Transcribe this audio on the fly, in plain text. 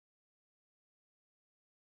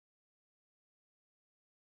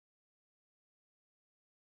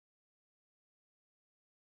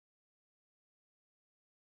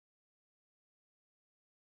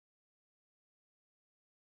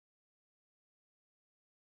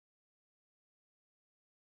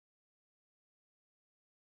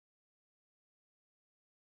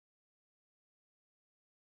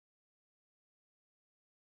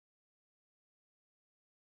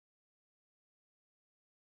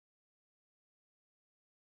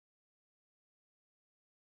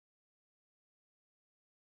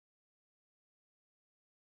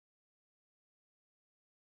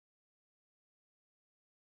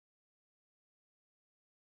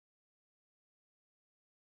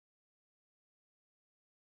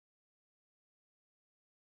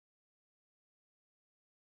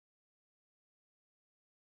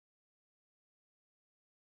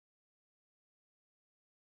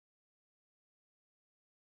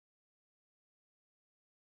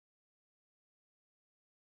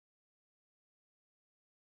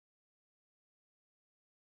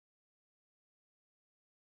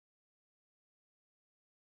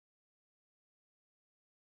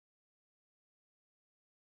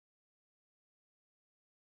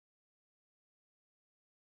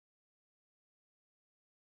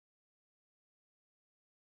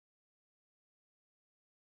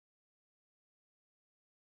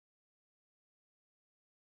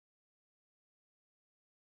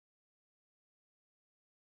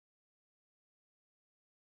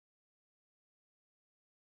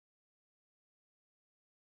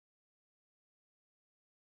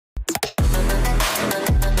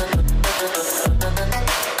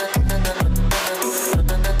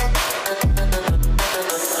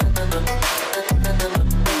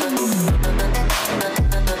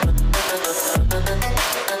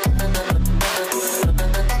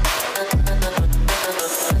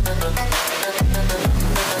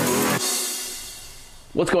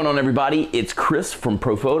What's going on, everybody? It's Chris from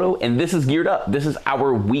ProPhoto, and this is Geared Up. This is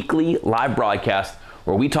our weekly live broadcast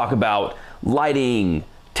where we talk about lighting,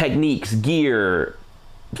 techniques, gear,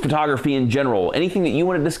 photography in general. Anything that you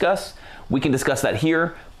want to discuss, we can discuss that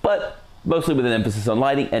here, but mostly with an emphasis on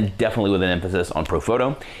lighting and definitely with an emphasis on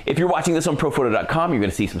ProPhoto. If you're watching this on ProPhoto.com, you're going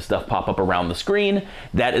to see some stuff pop up around the screen.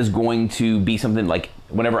 That is going to be something like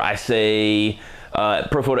whenever I say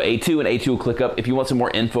ProPhoto A2 and A2 will click up. If you want some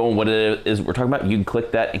more info on what it is we're talking about, you can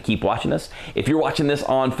click that and keep watching us. If you're watching this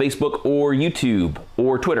on Facebook or YouTube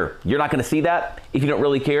or Twitter, you're not going to see that. If you don't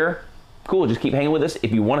really care, cool, just keep hanging with us.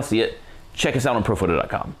 If you want to see it, check us out on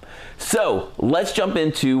ProPhoto.com. So let's jump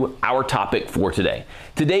into our topic for today.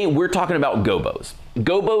 Today we're talking about gobos.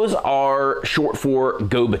 Gobos are short for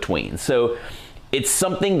go-between. So it's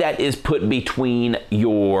something that is put between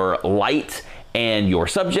your light and your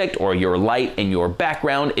subject, or your light and your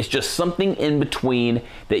background. It's just something in between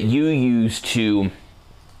that you use to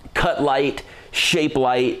cut light, shape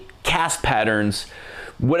light, cast patterns,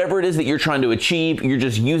 whatever it is that you're trying to achieve. You're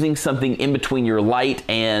just using something in between your light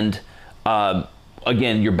and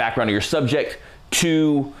again, your background or your subject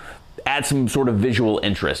to add some sort of visual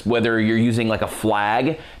interest, whether you're using like a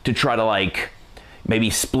flag to try to like maybe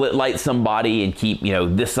split light somebody and keep, you know,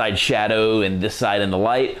 this side shadow and this side in the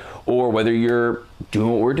light, or whether you're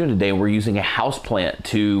doing what we're doing today, we're using a house plant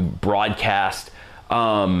to broadcast,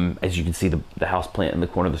 as you can see the house plant in the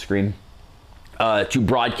corner of the screen, to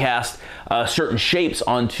broadcast certain shapes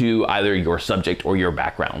onto either your subject or your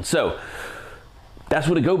background. So that's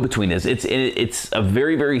what a go-between is. It's a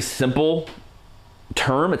very, very simple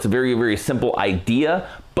term. It's a very, very simple idea,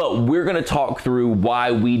 but we're going to talk through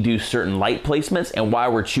why we do certain light placements and why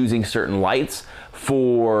we're choosing certain lights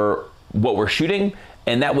for what we're shooting.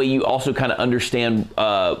 And that way you also kind of understand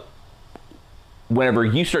whenever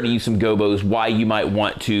you start to use some gobos, why you might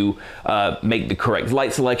want to make the correct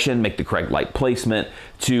light selection, make the correct light placement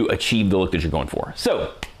to achieve the look that you're going for.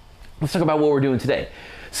 So let's talk about what we're doing today.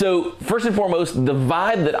 So first and foremost, the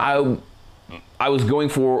vibe that I was going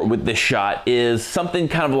for with this shot is something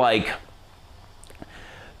kind of like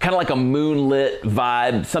a moonlit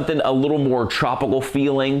vibe, something a little more tropical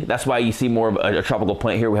feeling. That's why you see more of a tropical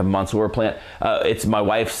plant here. We have a Mansour plant. It's my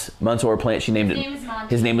wife's Mansour plant. She named it.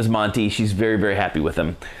 His name is Monty. She's very, very happy with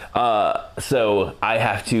him. So I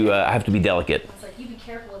have to be delicate. I was like, you be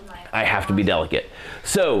careful with mine. I have to be delicate.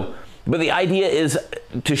 So, but the idea is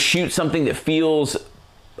to shoot something that feels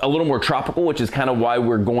a little more tropical, which is kind of why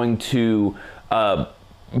we're going to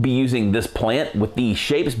be using this plant with these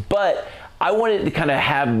shapes. But I wanted to kind of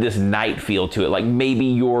have this night feel to it. Like maybe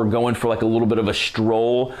you're going for like a little bit of a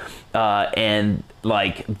stroll and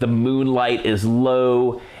like the moonlight is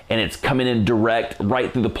low and it's coming in direct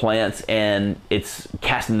right through the plants and it's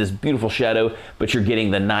casting this beautiful shadow, but you're getting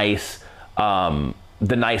the nice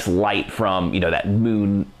light from, you know, that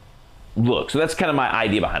moon look. So that's kind of my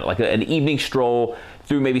idea behind it. Like an evening stroll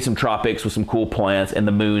through maybe some tropics with some cool plants and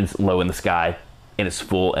the moon's low in the sky. And it's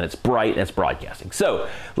full and it's bright and it's broadcasting. So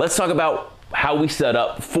let's talk about how we set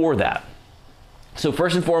up for that. So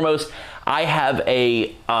first and foremost, I have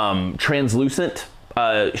a translucent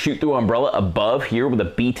shoot through umbrella above here with a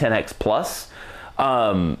B10X Plus.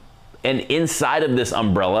 And inside of this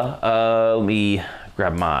umbrella, let me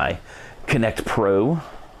grab my Connect Pro.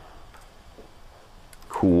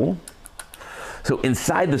 Cool. So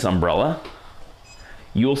inside this umbrella,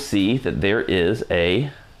 you'll see that there is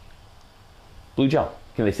a blue gel.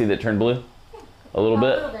 Can they see that it turned blue? A little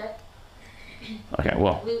bit? A little bit. Okay,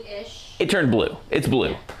 well, Blue-ish. it turned blue. It's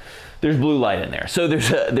blue. There's blue light in there. So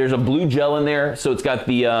there's a blue gel in there. So it's got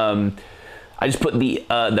the I just put the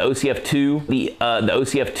OCF2 the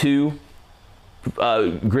OCF2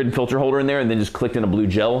 grid filter holder in there, and then just clicked in a blue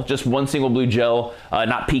gel. Just one single blue gel,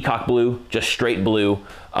 not peacock blue, just straight blue.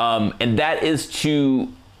 And that is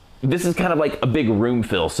this is kind of like a big room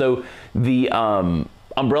fill. So the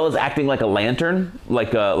umbrella is acting like a lantern,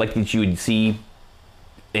 like that you would see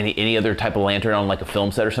any other type of lantern on like a film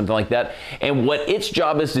set or something like that. And what its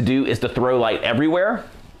job is to do is to throw light everywhere,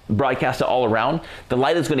 broadcast it all around. The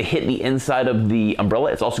light is going to hit the inside of the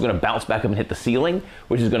umbrella. It's also going to bounce back up and hit the ceiling,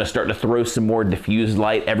 which is going to start to throw some more diffused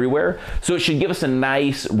light everywhere. So it should give us a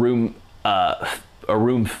nice room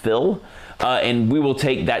fill. And we will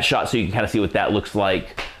take that shot so you can kind of see what that looks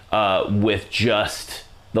like with just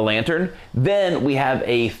the lantern. Then we have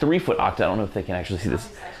a 3-foot octa. I don't know if they can actually see this.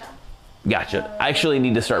 Gotcha. I actually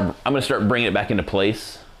need to start, I'm going to start bringing it back into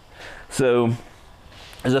place. So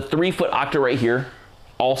there's a 3-foot octa right here.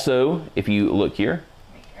 Also, if you look here,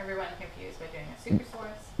 Make everyone confused by doing a super source.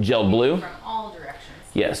 gelled blue. From all directions.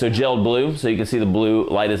 Yeah, so gelled blue. So you can see the blue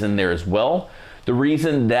light is in there as well. The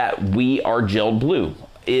reason that we are gelled blue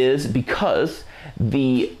is because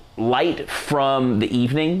the light from the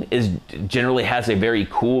evening generally has a very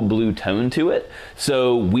cool blue tone to it.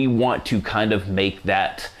 So we want to kind of make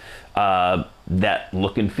that that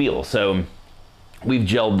look and feel. So we've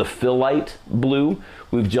gelled the fill light blue.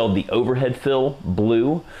 We've gelled the overhead fill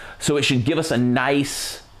blue. So it should give us a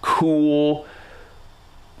nice, cool,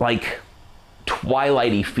 like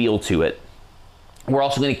twilighty feel to it. We're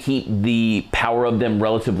also going to keep the power of them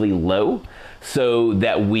relatively low so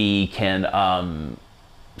that we can,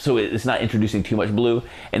 so it's not introducing too much blue.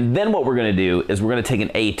 And then what we're going to do is we're going to take an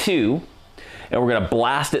A2 and we're going to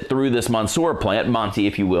blast it through this Monstera plant, Monty,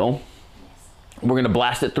 if you will. We're going to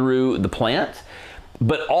blast it through the plant,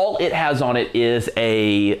 but all it has on it is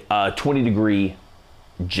a 20-degree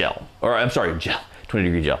gel, or I'm sorry, gel.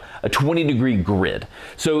 20-degree gel, a 20-degree grid.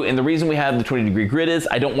 So, and the reason we have the 20-degree grid is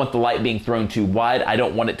I don't want the light being thrown too wide. I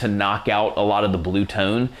don't want it to knock out a lot of the blue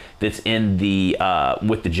tone that's in the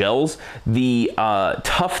with the gels. The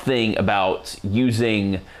tough thing about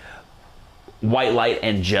using white light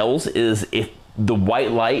and gels is if the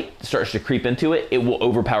white light starts to creep into it, it will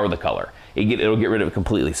overpower the color. It'll get rid of it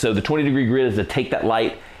completely. So the 20-degree grid is to take that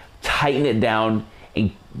light, tighten it down, and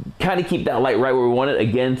kind of keep that light right where we want it,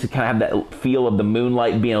 again, to kind of have that feel of the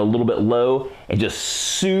moonlight being a little bit low and just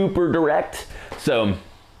super direct. So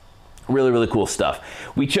really, really cool stuff.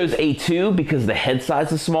 We chose A2 because the head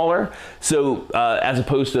size is smaller. So as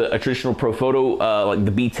opposed to a traditional Profoto, like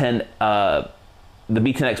the B10, the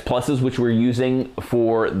B10X Pluses, which we're using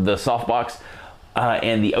for the softbox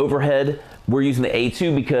and the overhead, we're using the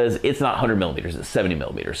A2 because it's not 100 millimeters, it's 70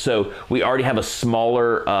 millimeters. So we already have a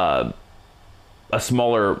smaller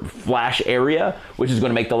flash area, which is going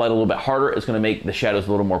to make the light a little bit harder. It's going to make the shadows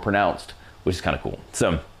a little more pronounced, which is kind of cool.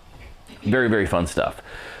 So very, very fun stuff.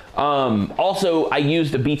 Also, I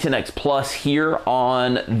used a B10X Plus here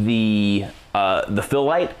on the fill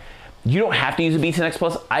light. You don't have to use a B10X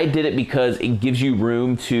Plus. I did it because it gives you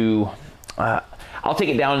room to, I'll take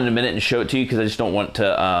it down in a minute and show it to you because I just don't want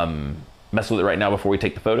to mess with it right now before we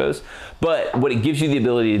take the photos. But what it gives you the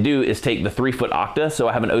ability to do is take the 3-foot octa. So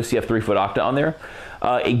I have an OCF 3-foot octa on there.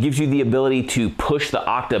 It gives you the ability to push the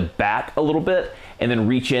octa back a little bit and then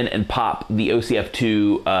reach in and pop the OCF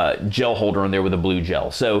 2 gel holder in there with a blue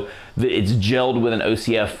gel. So it's gelled with an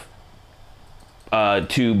OCF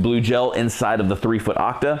 2 blue gel inside of the 3-foot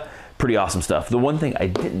octa. Pretty awesome stuff. The one thing I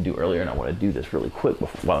didn't do earlier, and I want to do this really quick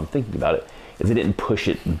while I'm thinking about it, is I didn't push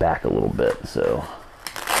it back a little bit. So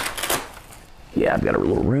yeah, I've got a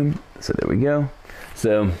little room, so there we go.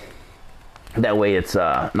 So that way it's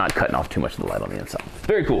not cutting off too much of the light on the inside.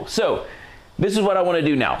 Very cool. So this is what I want to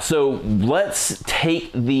do now. So let's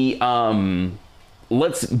take the,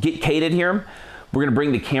 let's get Kate in here. We're gonna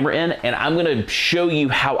bring the camera in and I'm gonna show you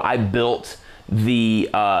how I built the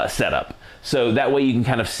setup. So that way you can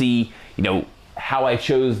kind of see, you know, how I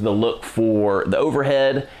chose the look for the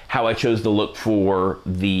overhead, how I chose the look for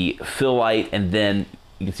the fill light, and then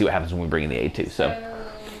you can see what happens when we bring in the A2. So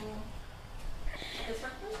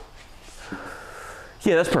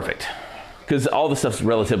yeah, that's perfect because all the stuff's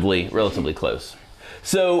relatively close.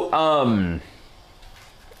 So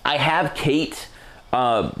I have Kate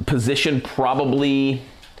positioned probably,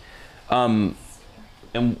 and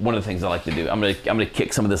one of the things I like to do, I'm gonna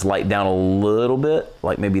kick some of this light down a little bit,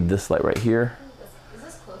 like maybe this light right here. Is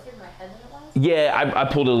this closer to my head than it was? Yeah, I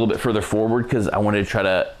pulled it a little bit further forward because I wanted to try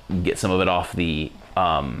to get some of it off the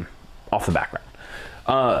background.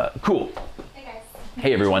 Cool. Hey guys.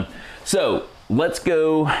 Hey everyone. So let's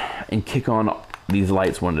go and kick on these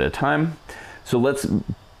lights one at a time. So let's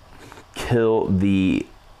kill the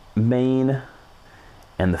main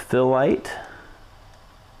and the fill light.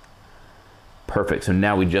 Perfect. So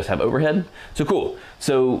now we just have overhead. So cool.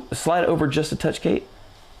 So slide over just a touch, Kate.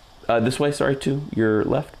 This way, sorry, to your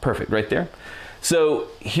left. Perfect, right there. So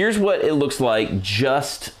here's what it looks like,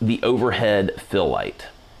 just the overhead fill light.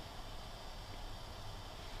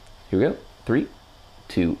 Here we go. 3,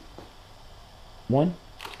 2, 1.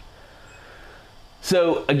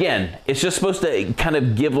 So again, it's just supposed to kind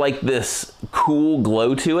of give like this cool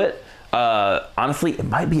glow to it. Honestly, it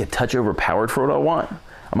might be a touch overpowered for what I want.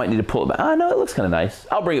 I might need to pull it back. Oh no, it looks kind of nice.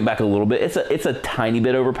 I'll bring it back a little bit. It's a tiny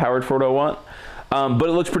bit overpowered for what I want, but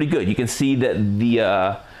it looks pretty good. You can see that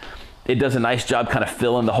it does a nice job kind of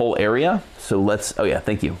filling the whole area. So let's, oh yeah,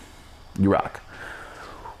 thank you. You rock.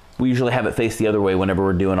 We usually have it face the other way whenever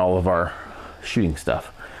we're doing all of our shooting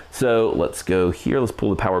stuff. So let's go here. Let's pull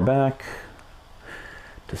the power back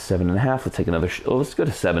to 7.5. Let's take another, let's go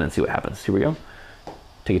to 7 and see what happens. Here we go.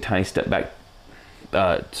 Take a tiny step back.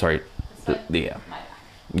 Sorry, yeah,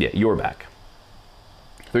 your back.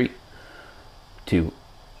 3, 2,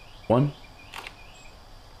 1.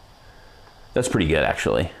 That's pretty good,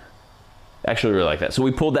 actually. Actually really like that. So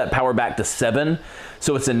we pulled that power back to 7.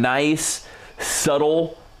 So it's a nice,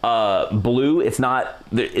 subtle blue. It's not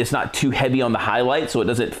too heavy on the highlight, so it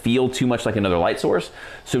doesn't feel too much like another light source.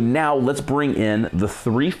 So now let's bring in the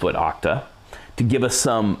 3-foot octa to give us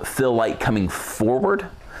some fill light coming forward.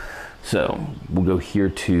 So we'll go here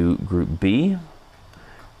to group B,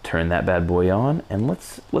 turn that bad boy on, and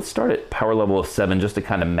let's start at power level of 7 just to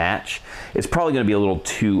kind of match. It's probably going to be a little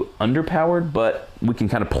too underpowered, but we can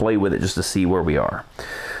kind of play with it just to see where we are.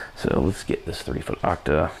 So let's get this 3-foot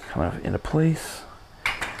octa kind of into place.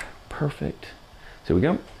 Perfect. So we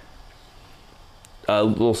go. A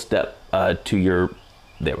little step to your,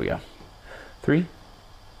 there we go. 3,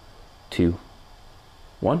 2,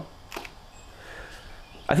 1.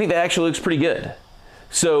 I think that actually looks pretty good.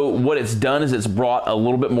 So what it's done is it's brought a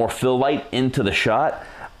little bit more fill light into the shot.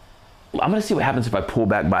 I'm gonna see what happens if I pull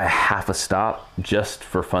back by half a stop just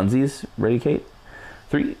for funsies. Ready, Kate?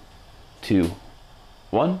 3, 2,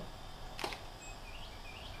 1.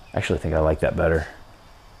 Actually, I think I like that better.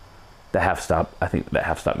 The half stop, I think that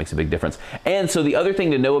half stop makes a big difference. And so the other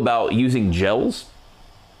thing to know about using gels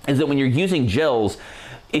is that when you're using gels,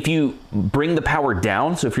 if you bring the power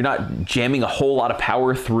down, so if you're not jamming a whole lot of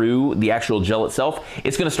power through the actual gel itself,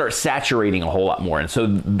 it's gonna start saturating a whole lot more. And so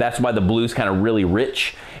that's why the blue's kind of really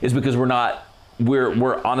rich, is because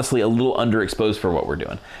we're honestly a little underexposed for what we're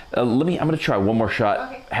doing. I'm gonna try one more shot,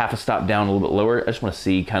 okay. Half a stop down, a little bit lower. I just wanna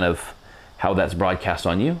see kind of how that's broadcast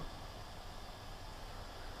on you.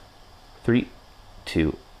 3,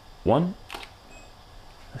 2, 1.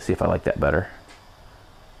 Let's see if I like that better.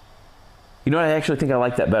 You know what? I actually think I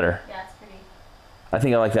like that better. Yeah, it's pretty. I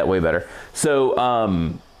think I like that way better. So,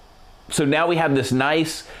 so now we have this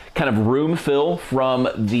nice kind of room fill from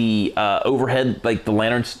the overhead, like the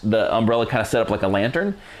lanterns, the umbrella kind of set up like a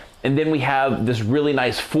lantern. And then we have this really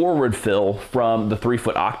nice forward fill from the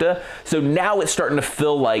 3-foot octa. So now it's starting to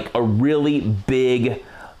feel like a really big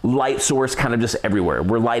light source kind of just everywhere.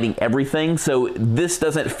 We're lighting everything. So this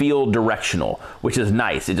doesn't feel directional, which is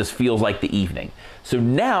nice. It just feels like the evening. So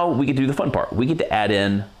now we get to do the fun part. We get to add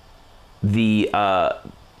in the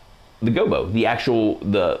gobo, the actual,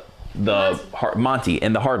 the Monty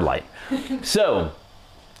and the hard light. So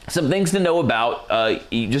some things to know about,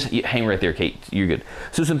 you hang right there, Kate, you're good.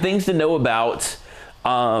 So some things to know about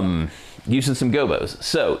using some gobos.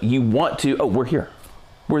 So you want to, oh, we're here,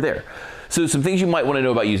 we're there. So some things you might want to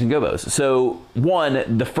know about using gobos. So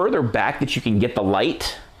one, the further back that you can get the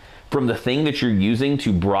light from the thing that you're using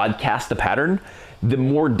to broadcast the pattern, the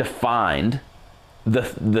more defined the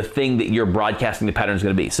thing that you're broadcasting the pattern is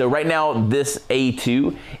going to be. So right now, this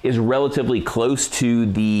A2 is relatively close to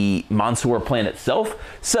the Mansour plan itself.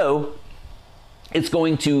 So it's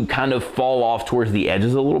going to kind of fall off towards the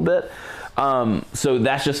edges a little bit. So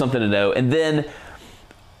that's just something to know. And then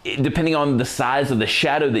depending on the size of the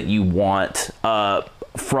shadow that you want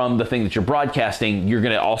from the thing that you're broadcasting, you're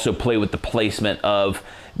going to also play with the placement of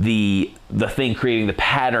the thing creating the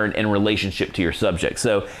pattern in relationship to your subject.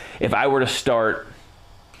 So if I were to start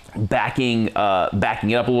backing it up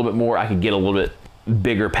a little bit more, I could get a little bit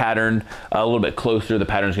bigger pattern, a little bit closer. The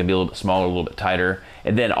pattern's going to be a little bit smaller, a little bit tighter.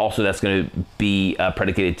 And then also that's going to be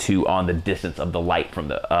predicated too on the distance of the light from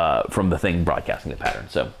the thing broadcasting the pattern.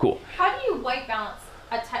 So cool. How do you white balance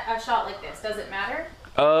a shot like this? Does it matter?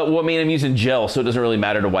 Well, I mean, I'm using gel, so it doesn't really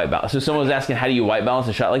matter to white balance. So someone was asking, how do you white balance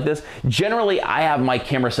a shot like this? Generally, I have my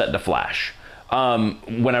camera set to flash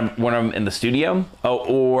when I'm in the studio,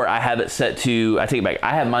 or I have it set to, I take it back,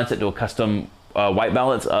 I have mine set to a custom white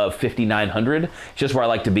balance of 5900, just where I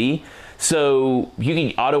like to be. So you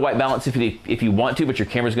can auto white balance if you want to, but your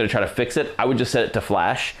camera's going to try to fix it. I would just set it to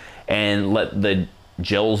flash and let the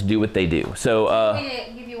gels do what they do. So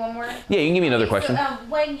give you one more? Yeah, you can give me another question. So,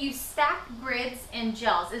 when you stack grids and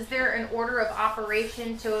gels, is there an order of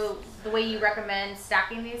operation to the way you recommend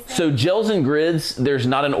stacking these things? So gels and grids, there's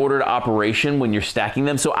not an order to operation when you're stacking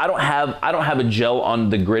them. So I don't have a gel on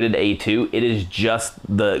the gridded A2. It is just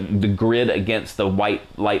the grid against the white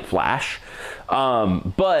light flash.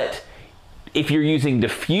 But if you're using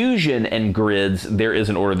diffusion and grids, there is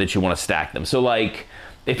an order that you want to stack them. So like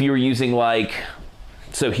if you were using like,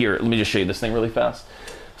 so here, let me just show you this thing really fast.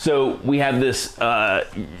 So we have this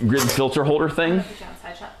grid filter holder thing.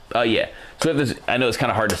 Yeah. So we have this, I know it's kind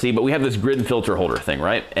of hard to see, but we have this grid filter holder thing,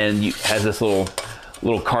 right? And it has this little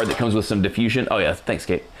card that comes with some diffusion. Oh yeah, thanks,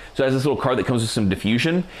 Kate. So it has this little card that comes with some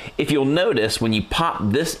diffusion. If you'll notice, when you pop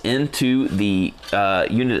this into the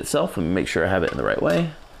unit itself, let me make sure I have it in the right way.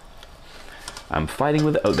 I'm fighting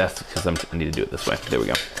with it. Oh, that's because I need to do it this way. There we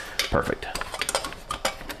go. Perfect.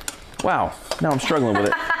 Wow, now I'm struggling with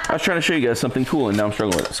it. I was trying to show you guys something cool, and now I'm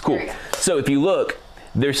struggling with it. It's cool. So if you look,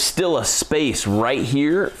 there's still a space right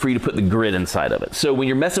here for you to put the grid inside of it. So when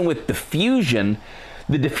you're messing with diffusion,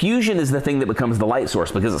 the diffusion is the thing that becomes the light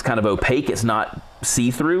source because it's kind of opaque. It's not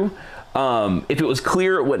see-through. If it was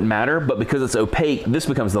clear, it wouldn't matter, but because it's opaque, this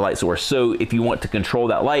becomes the light source. So if you want to control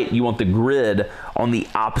that light, you want the grid on the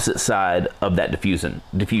opposite side of that diffusion.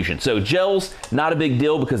 So gels, not a big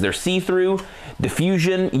deal because they're see-through.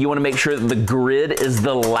 Diffusion, you want to make sure that the grid is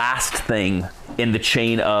the last thing in the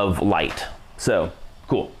chain of light. So,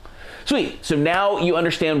 cool. Sweet. So now you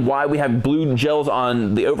understand why we have blue gels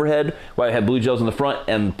on the overhead, why we have blue gels on the front,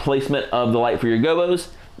 and placement of the light for your gobos.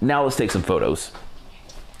 Now let's take some photos.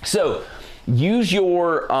 So use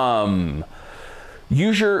your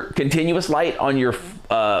continuous light on your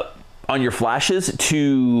flashes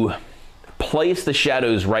to place the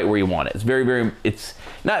shadows right where you want it. It's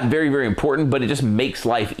not very important, but it just makes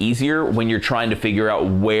life easier when you're trying to figure out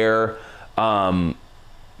where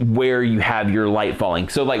you have your light falling.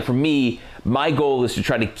 So like for me, my goal is to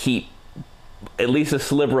try to keep at least a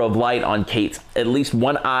sliver of light on Kate's at least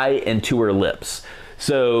one eye and two her lips.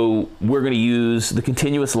 So we're going to use the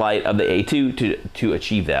continuous light of the A2 to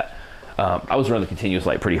achieve that. I was running the continuous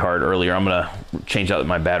light pretty hard earlier. I'm going to change out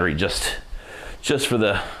my battery just for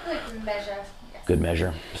the good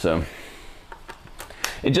measure. So,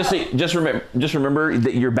 and just remember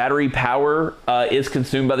that your battery power is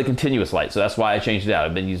consumed by the continuous light. So that's why I changed it out.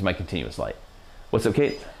 I've been using my continuous light. What's up,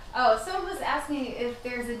 Kate? Oh, someone was asking if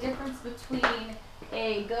there's a difference between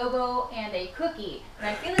a gobo and a cookie. And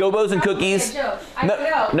I feel like gobos and cookies. No.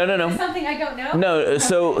 Is something I don't know? No,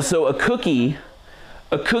 so a cookie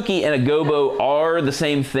and a gobo are the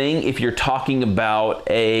same thing if you're talking about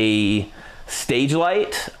a stage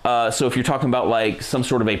light. So if you're talking about like some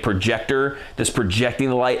sort of a projector that's projecting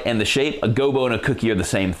the light and the shape, a gobo and a cookie are the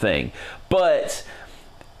same thing. But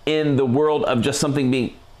in the world of just something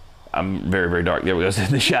being, I'm very dark. There we go.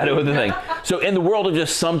 The shadow of the thing. So in the world of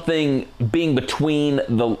just something being between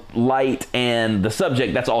the light and the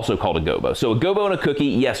subject, that's also called a gobo. So a gobo and a cookie,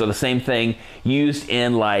 yes, are the same thing, used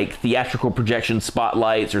in like theatrical projection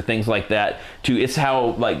spotlights or things like that. It's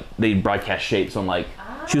how like they broadcast shapes on like.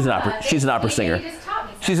 She's an opera singer.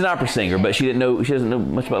 She's an opera singer, but she doesn't know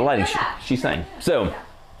much about lighting. She sang. So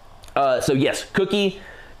yes, cookie.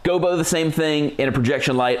 Gobo, the same thing in a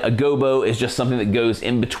projection light. A gobo is just something that goes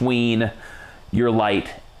in between your light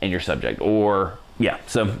and your subject. Or, yeah,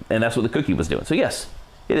 and that's what the cookie was doing. So yes,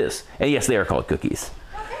 it is. And yes, they are called cookies.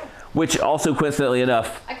 Okay. Which also, coincidentally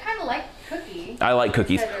enough, I kind of like cookie. I like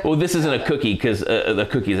cookies. Well, this isn't a cookie because the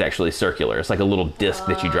cookie is actually circular. It's like a little disc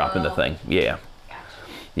that you drop in the thing. Yeah. Gotcha.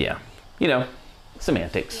 Yeah. You know,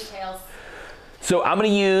 semantics. Details. So I'm going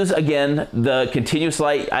to use, again, the continuous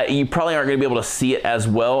light. You probably aren't going to be able to see it as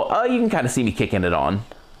well. You can kind of see me kicking it on.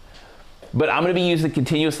 But I'm going to be using the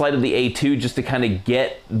continuous light of the A2 just to kind of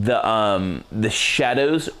get the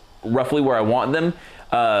shadows roughly where I want them.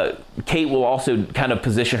 Kate will also kind of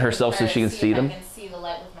position herself so she can see them. I can see the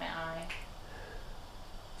light with my eye.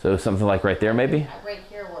 So something like right there, maybe? Right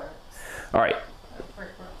here works. All right. For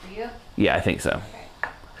you? Yeah, I think so.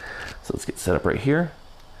 Okay. So let's get set up right here.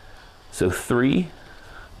 So 3.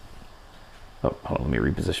 Oh, hold on, let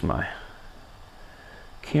me reposition my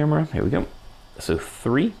camera. Here we go. So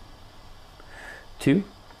 3, 2,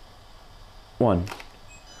 1.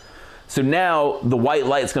 So now the white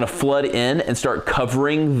light is going to flood in and start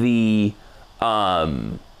covering the,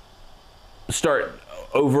 kind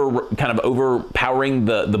of overpowering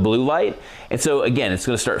the blue light. And so again, it's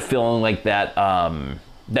going to start feeling like that,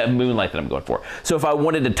 that moonlight that I'm going for. So if I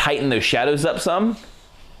wanted to tighten those shadows up some,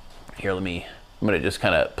 here, I'm going to just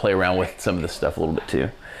kind of play around with some of this stuff a little bit too.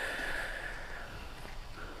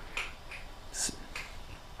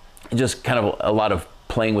 Just kind of a lot of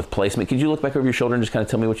playing with placement. Could you look back over your shoulder and just kind of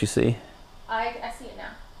tell me what you see? I see it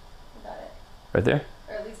now. I got it. Right there?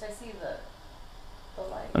 Or at least I see the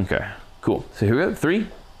light. Okay, cool. So here we go. 3,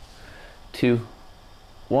 2,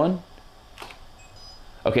 1.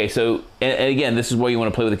 Okay, so, and again, this is where you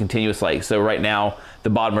want to play with a continuous light. So right now, the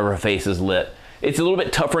bottom of her face is lit. It's a little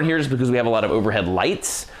bit tougher in here just because we have a lot of overhead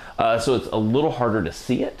lights. So it's a little harder to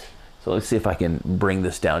see it. So let's see if I can bring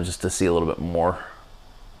this down just to see a little bit more.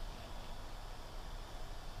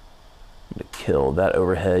 I'm gonna kill that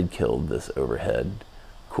overhead, kill this overhead.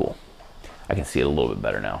 Cool. I can see it a little bit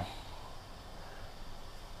better now.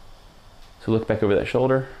 So look back over that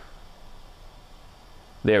shoulder.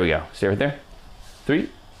 There we go. Stay right there. 3,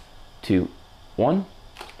 2, 1.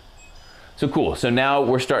 So cool. So now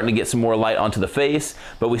we're starting to get some more light onto the face,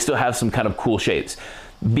 but we still have some kind of cool shapes.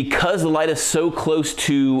 because the light is so close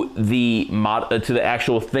to the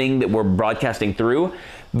actual thing that we're broadcasting through,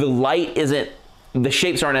 the light isn't, the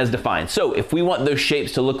shapes aren't as defined. So if we want those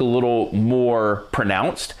shapes to look a little more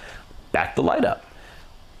pronounced, back the light up.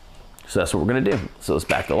 So that's what we're gonna do. So let's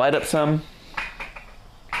back the light up some.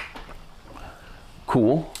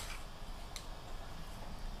 Cool.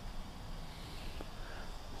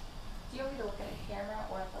 Do you want me to look at a camera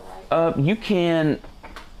or at the light? You can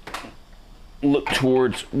look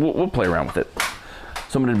towards, we'll play around with it.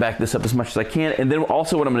 So I'm gonna back this up as much as I can. And then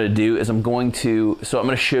also what I'm gonna do is I'm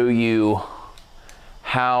gonna show you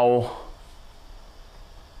how,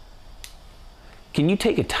 can you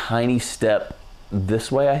take a tiny step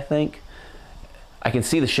this way, I think? I can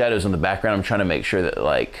see the shadows in the background. I'm trying to make sure that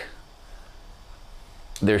like,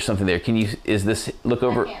 there's something there. Can you, look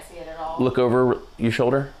over? I can't see it at all. Look over your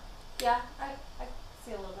shoulder? Yeah, I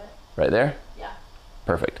see a little bit. Right there? Yeah.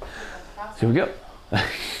 Perfect. So here we go.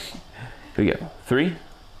 Here we go. 3,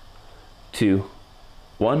 2,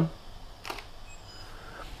 1.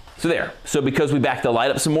 So there. So because we backed the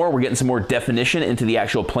light up some more, we're getting some more definition into the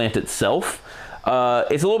actual plant itself.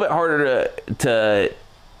 It's a little bit harder to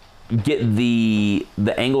get the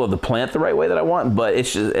angle of the plant the right way that I want, but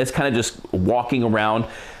it's kind of just walking around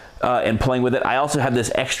and playing with it. I also have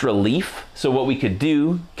this extra leaf. So what we could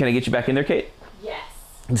do, can I get you back in there, Kate? Yes.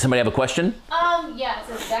 Does somebody have a question? Yeah, it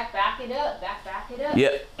says back it up, back it up.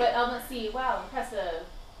 Yep. But let's see, wow, impressive.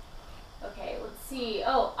 Okay, let's see.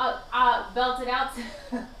 Oh, belt it out.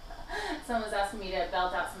 Someone was asking me to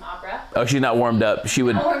belt out some opera. Oh, she's not warmed up. She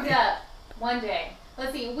would. Not warmed up. One day.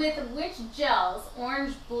 Let's see, with which gels,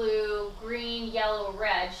 orange, blue, green, yellow,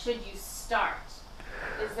 red, should you start?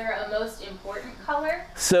 Is there a most important color?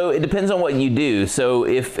 So it depends on what you do. So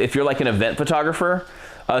if you're like an event photographer,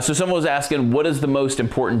 so someone was asking, what is the most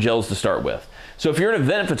important gels to start with? So if you're an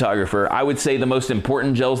event photographer, I would say the most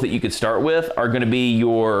important gels that you could start with are gonna be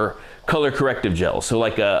your color corrective gels. So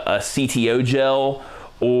like a CTO gel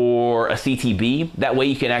or a CTB. That way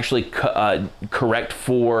you can actually correct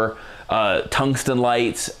for tungsten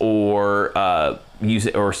lights or use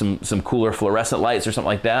it, or some cooler fluorescent lights or something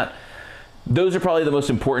like that. Those are probably the most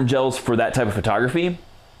important gels for that type of photography.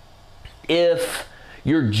 If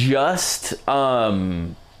you're just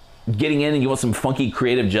getting in and you want some funky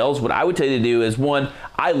creative gels, what I would tell you to do is, one,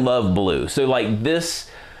 I love blue. So like this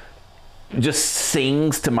just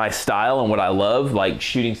sings to my style and what I love. Like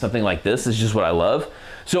shooting something like this is just what I love.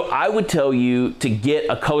 So I would tell you to get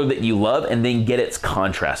a color that you love and then get its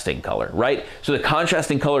contrasting color, right? So the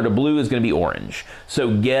contrasting color to blue is gonna be orange.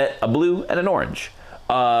 So get a blue and an orange.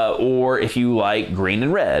 Or if you like green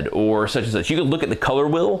and red or such and such, you can look at the color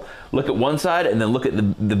wheel, look at one side and then look at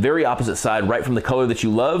the very opposite side right from the color that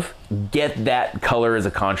you love. Get that color as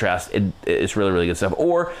a contrast. It's really, really good stuff.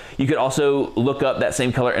 Or you could also look up that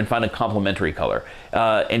same color and find a complementary color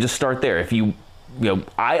and just start there. If you know,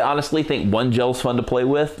 I honestly think one gel's fun to play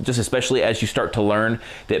with, just especially as you start to learn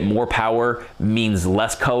that more power means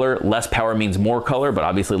less color, less power means more color, but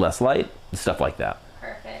obviously less light, stuff like that.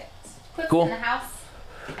 Perfect. Cliff's Cool. in the house.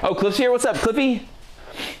 Oh, Cliff's here. What's up, Cliffy?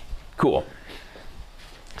 Cool.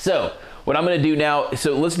 So what I'm going to do now,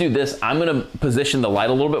 so let's do this. I'm going to position the light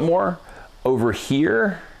a little bit more over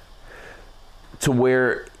here to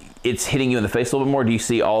where it's hitting you in the face a little bit more. Do you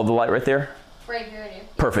see all the light right there? Right here, I do.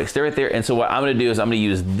 Perfect. Stay right there. And so what I'm going to do is I'm going to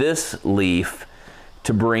use this leaf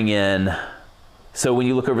to bring in. So when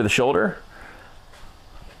you look over the shoulder,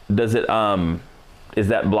 does it, is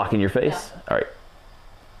that blocking your face? No. All right.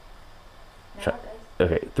 Now it does.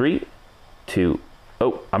 Okay, 3, 2,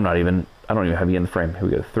 oh, I don't even have you in the frame. Here we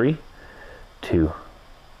go, 3, 2,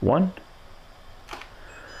 1.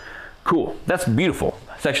 Cool, that's beautiful.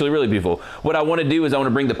 It's actually really beautiful. What I wanna do is I wanna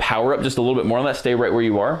bring the power up just a little bit more on that. Stay right where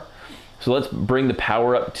you are. So let's bring the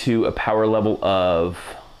power up to a power level of,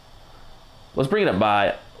 let's bring it up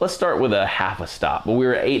by, let's start with a half a stop. Well, we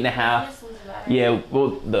were at 8.5. Yeah, well,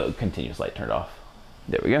 the continuous light turned off.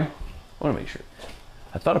 There we go. I wanna make sure.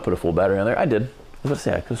 I thought I put a full battery on there. I did. I was about to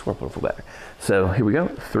say, I could have sworn I put a full battery. So here we go.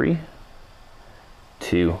 3,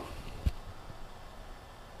 2.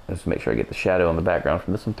 Let's make sure I get the shadow on the background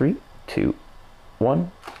from this one. 3, 2,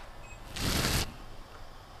 1.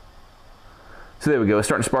 So there we go. It's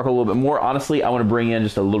starting to sparkle a little bit more. Honestly, I want to bring in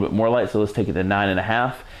just a little bit more light. So let's take it to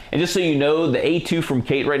 9.5. And just so you know, the A2 from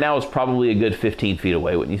Kate right now is probably a good 15 feet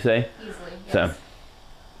away, wouldn't you say? Easily, yes.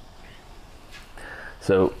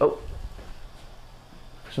 So, oh.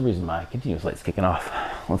 For some reason my continuous light's kicking off.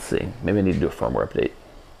 Let's see, maybe I need to do a firmware update.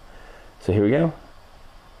 So here we go.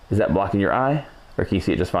 Is that blocking your eye? Or can you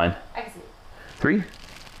see it just fine? I can see it. 3,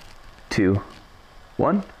 2,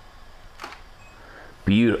 1.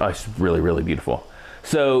 Beautiful, oh, it's really, really beautiful.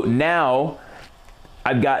 So now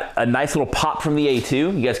I've got a nice little pop from the A2.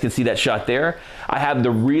 You guys can see that shot there. I have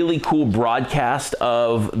the really cool broadcast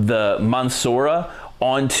of the Mansora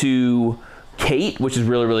onto Kate, which is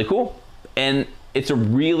really, really cool. And it's a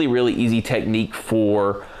really, really easy technique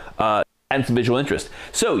for adding some visual interest.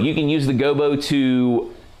 So you can use the gobo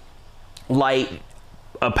to light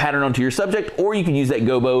a pattern onto your subject, or you can use that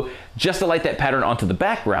gobo just to light that pattern onto the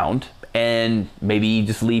background, and maybe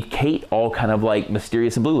just leave Kate all kind of like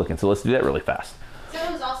mysterious and blue looking. So let's do that really fast.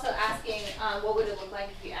 Someone was also asking, what would it look like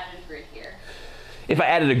if you added a grid here? If I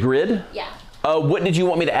added a grid? Yeah. What did you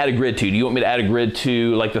want me to add a grid to? Do you want me to add a grid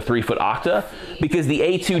to like the 3-foot octa? Because the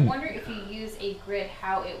A2... I wonder if you use a grid,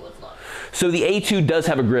 how it would look. So the A2 does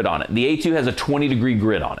have a grid on it. The A2 has a 20-degree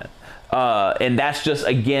grid on it. And that's just,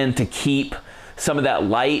 again, to keep some of that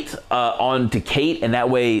light onto Kate. And that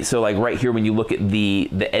way, so like right here when you look at the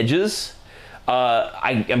edges,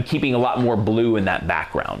 I'm keeping a lot more blue in that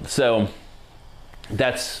background. So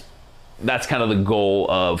that's kind of the goal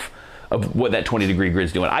of what that 20-degree grid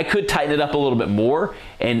is doing. I could tighten it up a little bit more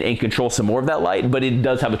and control some more of that light, but it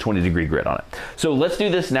does have a 20-degree grid on it. So let's do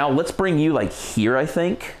this now. Let's bring you like here, I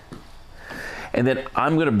think. And then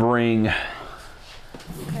I'm gonna bring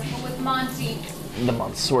Careful with Monty. the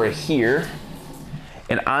Mansora here.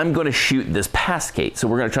 And I'm gonna shoot this past Kate. So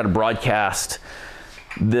we're gonna try to broadcast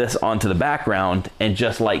this onto the background and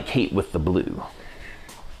just light Kate with the blue.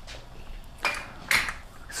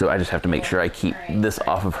 So I just have to make sure I keep this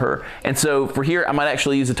off of her. And so for here, I might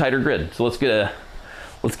actually use a tighter grid. So let's get a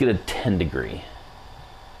 10-degree.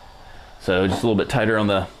 So just a little bit tighter on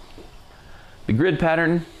the grid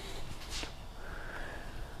pattern.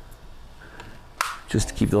 Just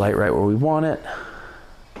to keep the light right where we want it.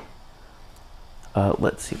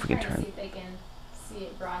 Let's see if we can turn. See if they can see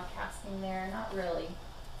it broadcasting there. Not really.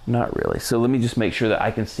 Not really. So let me just make sure that I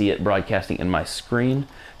can see it broadcasting in my screen.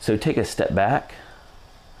 So take a step back.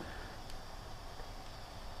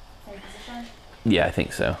 Yeah, I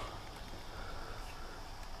think so.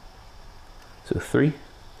 So 3,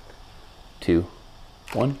 2,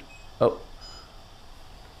 1. Oh,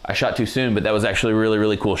 I shot too soon, but that was actually a really,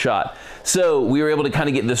 really cool shot. So we were able to kind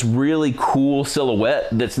of get this really cool silhouette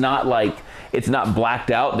that's not like, it's not blacked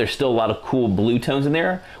out. There's still a lot of cool blue tones in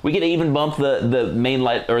there. We get to even bump the main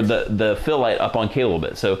light or the fill light up on Kate a little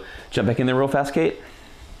bit. So jump back in there real fast, Kate.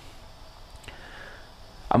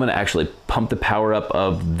 I'm gonna actually pump the power up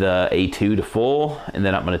of the A2 to full, and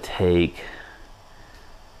then I'm gonna take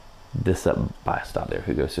this up by, stop there,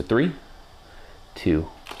 who goes to 3, 2.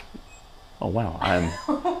 Oh wow,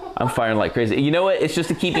 I'm firing like crazy. You know what? It's just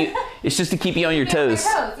to keep you on your toes.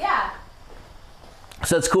 Yeah.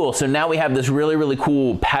 So that's cool. So now we have this really, really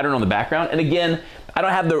cool pattern on the background. And again, I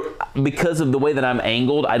don't have because of the way that I'm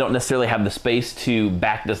angled, I don't necessarily have the space to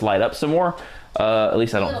back this light up some more. At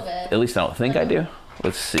least I don't think I do.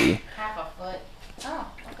 Let's see. Half a foot.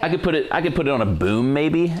 Oh, okay. I could put it on a boom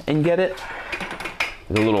maybe and get it.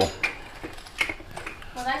 With a little.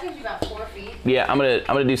 Well, that gives you about 4 feet. Yeah, I'm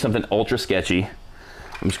gonna do something ultra sketchy.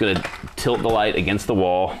 I'm just gonna tilt the light against the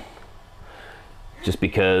wall, just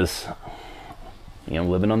because, you know, I'm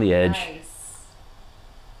living on the edge. Nice.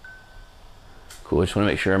 Cool. I just want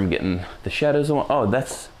to make sure I'm getting the shadows on. Oh,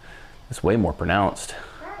 that's way more pronounced.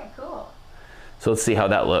 All right, cool. So let's see how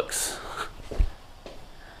that looks.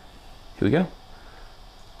 Here we go.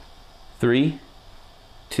 3,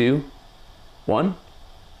 2, 1.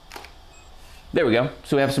 There we go.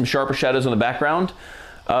 So we have some sharper shadows on the background.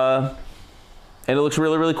 And it looks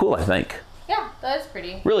really, really cool, I think. Yeah, that is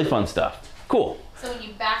pretty. Really fun stuff. Cool. So when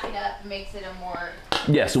you back it up, it makes it a more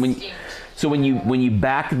Yeah, so when you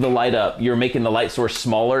back the light up, you're making the light source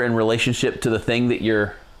smaller in relationship to the thing that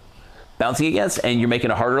you're bouncing against, and you're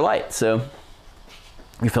making a harder light. So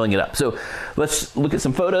you're filling it up. So let's look at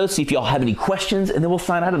some photos, see if y'all have any questions, and then we'll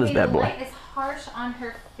sign out of this bad boy. The light is harsh on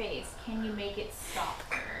her face. Can you make it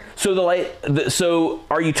softer? So so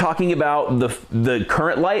are you talking about the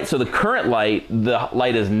current light? So the current light, the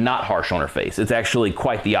light is not harsh on her face. It's actually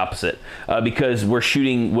quite the opposite because we're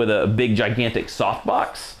shooting with a big gigantic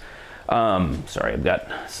softbox. Sorry, I've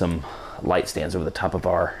got some light stands over the top of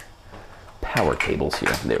our power cables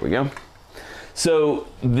here. There we go. So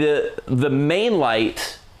the main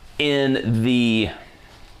light in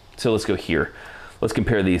so let's go here. Let's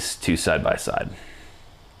compare these two side by side.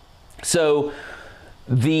 So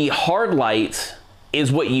the hard light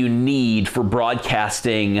is what you need for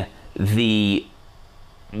broadcasting the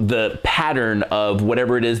pattern of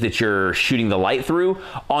whatever it is that you're shooting the light through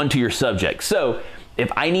onto your subject. So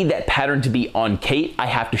if I need that pattern to be on Kate, I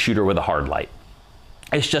have to shoot her with a hard light.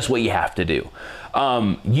 It's just what you have to do.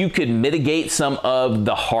 You could mitigate some of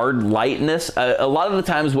the hard lightness. A lot of the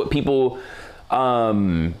times what people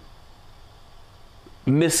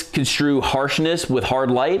misconstrue harshness with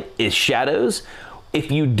hard light is shadows. If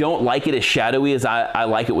you don't like it as shadowy as I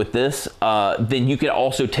like it with this, then you can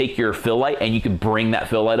also take your fill light and you can bring that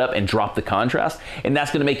fill light up and drop the contrast. And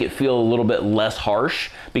that's gonna make it feel a little bit less harsh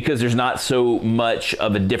because there's not so much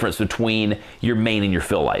of a difference between your main and your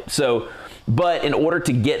fill light. So, but in order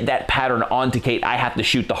to get that pattern onto Kate, I have to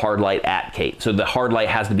shoot the hard light at Kate. So the hard light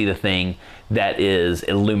has to be the thing that is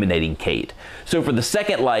illuminating Kate. So for the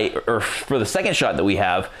second light, or for the second shot that we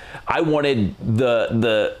have, I wanted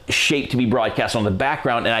the shape to be broadcast on the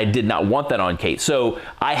background, and I did not want that on Kate. So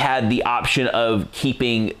I had the option of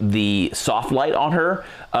keeping the soft light on her,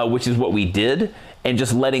 which is what we did, and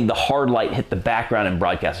just letting the hard light hit the background and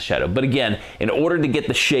broadcast a shadow. But again, in order to get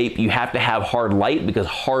the shape, you have to have hard light because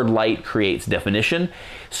hard light creates definition.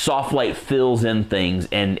 Soft light fills in things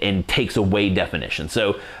and takes away definition.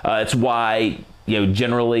 So it's why, you know,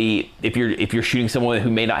 generally if you're shooting someone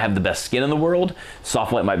who may not have the best skin in the world,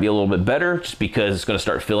 soft light might be a little bit better just because it's going to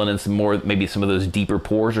start filling in some more, maybe some of those deeper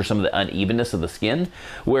pores or some of the unevenness of the skin,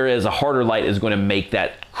 whereas a harder light is going to make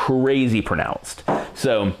that crazy pronounced.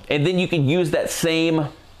 So, and then you can use that same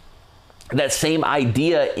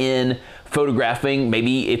idea in photographing.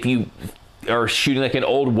 Maybe if you are shooting like an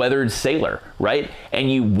old weathered sailor, right?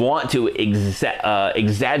 And you want to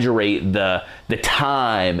exaggerate the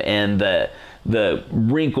time and the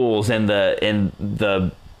wrinkles and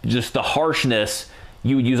the just the harshness,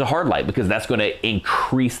 you would use a hard light because that's going to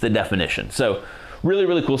increase the definition. So really,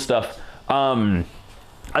 really cool stuff.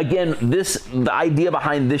 Again, the idea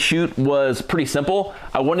behind this shoot was pretty simple.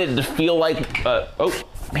 I wanted it to feel like, oh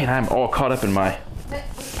man, I'm all caught up in my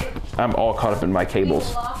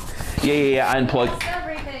cables. Yeah, I unplugged.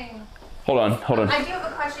 Everything. Hold on. I do have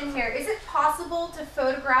a question here. Is it possible to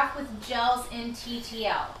photograph with gels in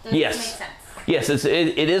TTL? Does Yes. this make sense? Yes,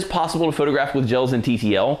 it is possible to photograph with gels in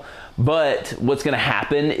TTL, but what's going to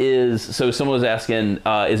happen is, so someone was asking,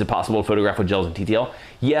 is it possible to photograph with gels in TTL?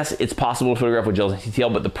 Yes, it's possible to photograph with gels in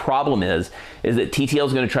TTL, but the problem is that TTL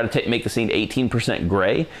is going to try to make the scene 18%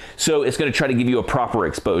 gray, so it's going to try to give you a proper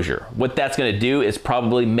exposure. What that's going to do is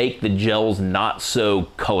probably make the gels not so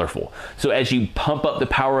colorful. So as you pump up the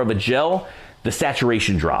power of a gel, the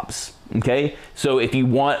saturation drops. Okay, so if you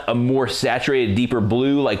want a more saturated, deeper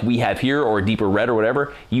blue like we have here, or a deeper red or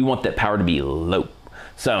whatever, you want that power to be low.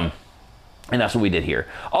 So, and that's what we did here.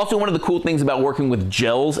 Also, one of the cool things about working with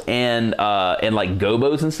gels and like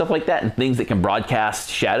gobos and stuff like that, and things that can broadcast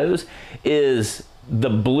shadows, is the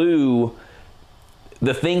blue,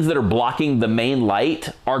 the things that are blocking the main light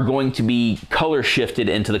are going to be color shifted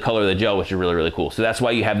into the color of the gel, which is really, really cool. So that's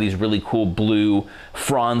why you have these really cool blue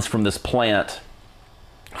fronds from this plant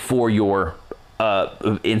for your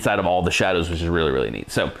inside of all the shadows, which is really, really neat.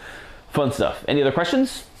 So fun stuff. Any other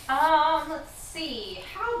questions? Let's see.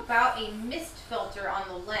 How about a mist filter on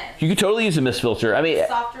the lens? You could totally use a mist filter. I mean,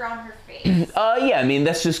 Softer on her face. yeah, I mean,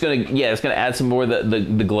 that's just gonna, yeah, it's gonna add some more of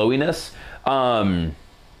the glowiness. But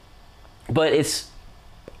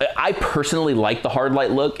I personally like the hard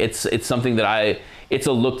light look. It's something that it's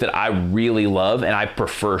a look that I really love, and I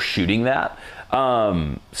prefer shooting that.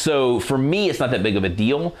 So for me, it's not that big of a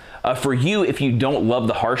deal. For you, if you don't love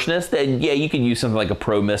the harshness, then yeah, you can use something like a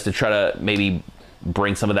Pro Mist to try to maybe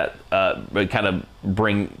bring some of that, kind of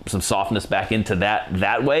bring some softness back into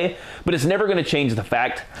that way. But it's never going to change the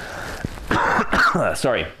fact,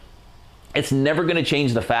 sorry, it's never going to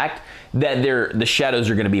change the fact that the shadows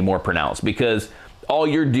are going to be more pronounced, because all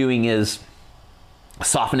you're doing is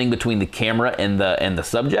softening between the camera and the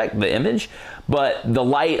subject, the image, but the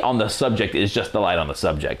light on the subject is just the light on the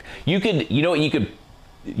subject. You could, you know what,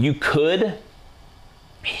 you could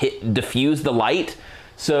diffuse the light.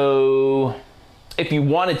 So if you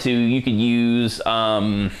wanted to, you could use,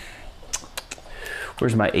 where's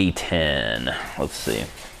my A10? Let's see.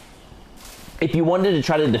 If you wanted to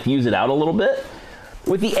try to diffuse it out a little bit,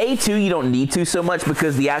 with the A2, you don't need to so much,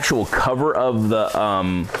 because the actual cover of the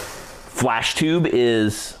flash tube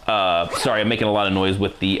is, sorry, I'm making a lot of noise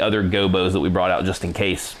with the other gobos that we brought out just in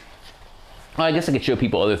case. Well, I guess I could show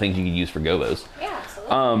people other things you could use for gobos. Yeah,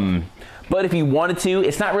 absolutely. But if you wanted to,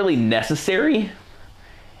 it's not really necessary,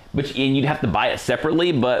 and you'd have to buy it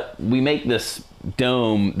separately, but we make this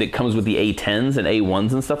dome that comes with the A10s and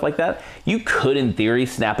A1s and stuff like that. You could, in theory,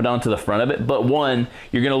 snap it onto the front of it, but one,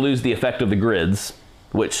 you're gonna lose the effect of the grids,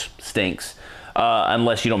 which stinks,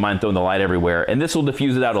 unless you don't mind throwing the light everywhere. And this will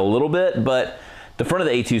diffuse it out a little bit, but the front of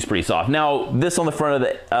the A2 is pretty soft. Now, this on the front of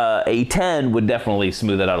the A10 would definitely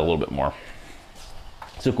smooth it out a little bit more.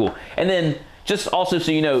 So cool. And then, just also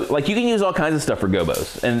so you know, like you can use all kinds of stuff for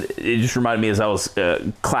gobos. And it just reminded me as I was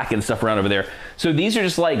clacking stuff around over there. So these are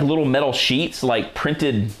just like little metal sheets, like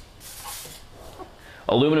printed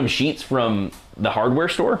aluminum sheets from the hardware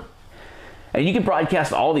store. And you can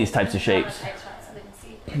broadcast all these types of shapes.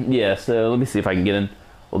 Yeah, so let me see if I can get in a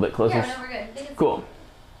little bit closer. Yeah, no, we're good. Cool.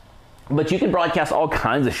 But you can broadcast all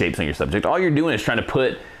kinds of shapes on your subject. All you're doing is trying to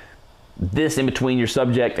put this in between your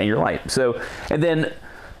subject and your light. So, and then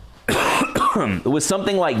with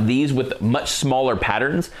something like these with much smaller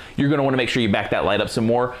patterns, you're going to want to make sure you back that light up some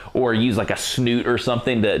more, or use like a snoot or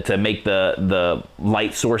something to make the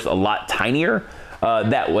light source a lot tinier.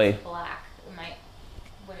 That way. Black might.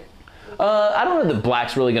 I don't know that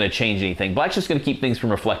black's really going to change anything. Black's just going to keep things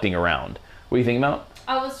from reflecting around. What are you thinking about?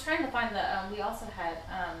 I was trying to find the. We also had.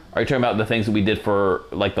 Are you talking about the things that we did for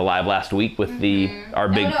like the live last week with our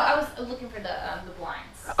big? No, I was looking for the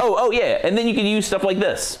blinds. Oh yeah, and then you can use stuff like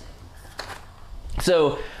this.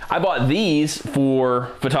 So I bought these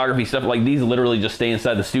for photography stuff. Like these literally just stay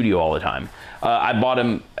inside the studio all the time. I bought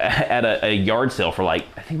them at a yard sale for like,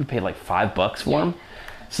 I think we paid like $5 for them.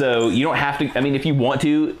 So you don't have to, I mean, if you want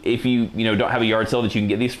to, if you don't have a yard sale that you can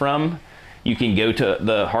get these from, you can go to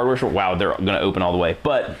the hardware store. Wow, they're going to open all the way.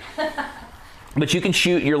 But you can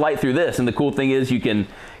shoot your light through this. And the cool thing is you can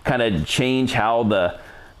kind of change how the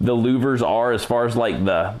louvers are as far as like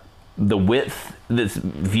the width that's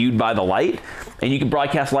viewed by the light. And you can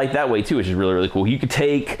broadcast light that way too, which is really, really cool. You could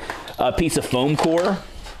take a piece of foam core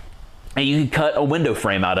and you can cut a window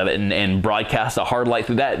frame out of it and broadcast a hard light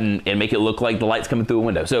through that and make it look like the light's coming through a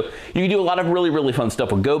window. So you can do a lot of really, really fun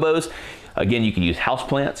stuff with gobos. Again, you can use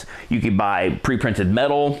houseplants. You can buy pre-printed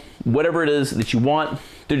metal, whatever it is that you want.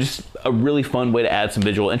 They're just a really fun way to add some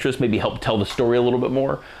visual interest, maybe help tell the story a little bit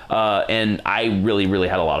more. And I really, really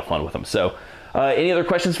had a lot of fun with them. So any other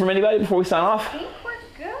questions from anybody before we sign off? I think we're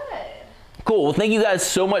good. Cool. Well, thank you guys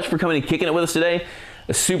so much for coming and kicking it with us today.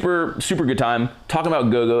 A super, super good time talking about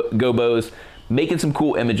gobos, making some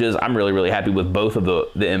cool images. I'm really, really happy with both of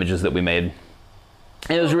the images that we made.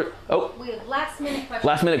 And it was we have last minute questions.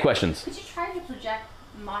 Last minute questions. Could you try to project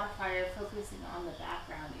modifier focusing on the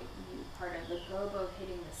background? Part of the gobo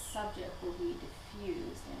hitting the subject will be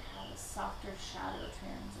diffused and have a softer shadow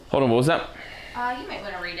transition. Hold on, what was that? You might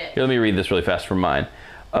want to read it. Here, let me read this really fast from mine.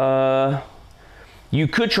 You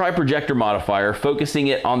could try projector modifier, focusing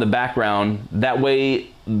it on the background. That way,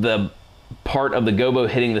 the part of the gobo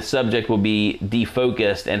hitting the subject will be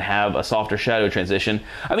defocused and have a softer shadow transition.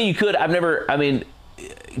 I mean, you could.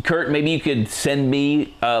 Kurt, maybe you could send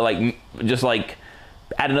me just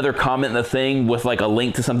add another comment in the thing with like a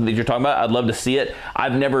link to something that you're talking about. I'd love to see it.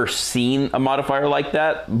 I've never seen a modifier like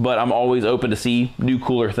that, but I'm always open to see new,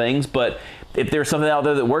 cooler things. But if there's something out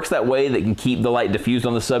there that works that way, that can keep the light diffused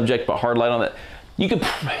on the subject, but hard light on it, you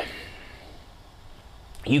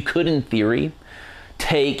could, in theory,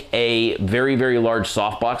 take a very, very large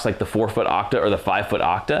softbox like the 4-foot Octa or the 5-foot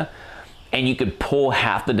Octa, and you could pull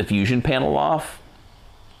half the diffusion panel off,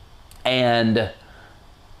 and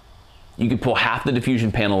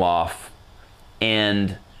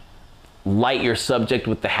light your subject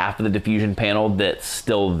with the half of the diffusion panel that's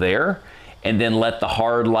still there, and then let the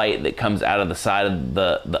hard light that comes out of the side of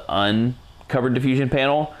the uncovered diffusion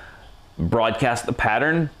panel broadcast the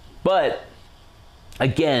pattern. But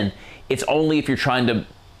again, it's only if you're trying to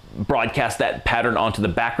broadcast that pattern onto the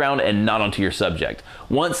background and not onto your subject.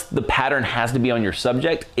 Once the pattern has to be on your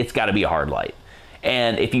subject, it's got to be a hard light.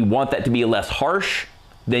 And if you want that to be less harsh,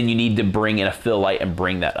 then you need to bring in a fill light and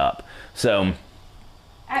bring that up. So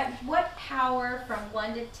at what power from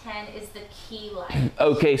 1 to 10 is the key light?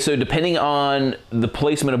 Okay, so depending on the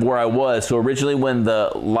placement of where I was, so originally when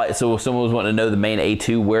the light, so if someone was wanting to know the main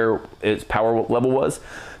A2 where its power level was,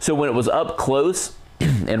 so when it was up close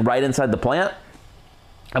and right inside the plant,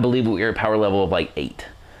 I believe we were at power level of like 8.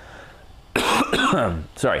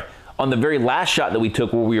 Sorry. On the very last shot that we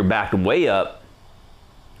took where we were backed way up,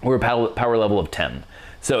 we were power level of 10.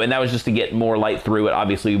 So, and that was just to get more light through it.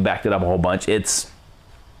 Obviously, we backed it up a whole bunch. It's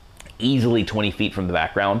easily 20 feet from the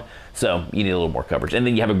background, so you need a little more coverage. And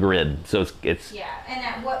then you have a grid, so it's yeah. And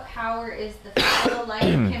at what power is the fill light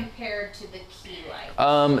compared to the key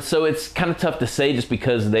light? So it's kind of tough to say just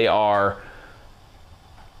because they are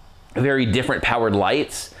very different powered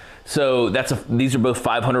lights. So these are both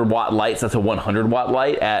 500 watt lights. That's a 100 watt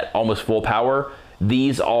light at almost full power.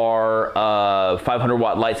 These are 500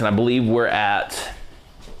 watt lights, and I believe we're at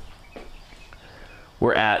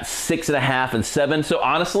 6.5 and 7. So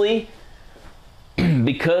honestly,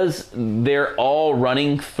 because they're all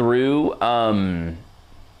running through, a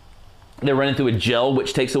gel,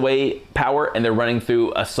 which takes away power, and they're running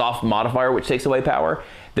through a soft modifier, which takes away power,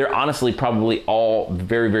 they're honestly probably all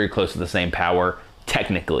very, very close to the same power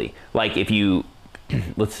technically. Like if you,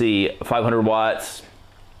 let's see, 500 watts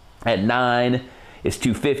at 9 is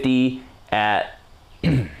 250, at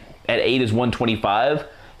 8 is 125.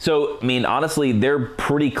 So, I mean, honestly, they're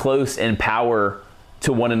pretty close in power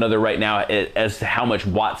to one another right now as to how much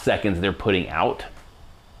watt seconds they're putting out.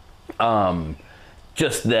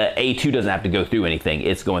 Just the A2 doesn't have to go through anything.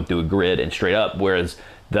 It's going through a grid and straight up, whereas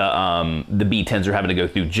the B10s are having to go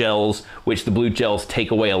through gels, which the blue gels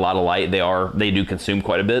take away a lot of light. They do consume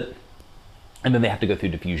quite a bit. And then they have to go through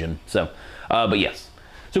diffusion. So, but yes.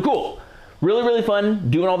 So cool. Really, really fun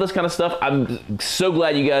doing all this kind of stuff. I'm so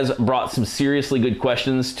glad you guys brought some seriously good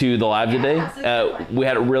questions to the live today. We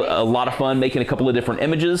had a lot of fun making a couple of different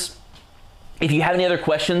images. If you have any other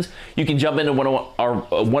questions, you can jump into one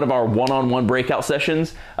of our one-on-one breakout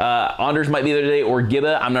sessions. Anders might be there today, or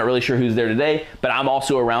Gibba. I'm not really sure who's there today, but I'm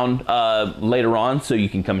also around later on, so you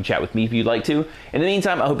can come and chat with me if you'd like to. In the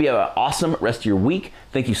meantime, I hope you have an awesome rest of your week.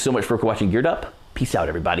 Thank you so much for watching Geared Up. Peace out,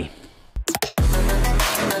 everybody.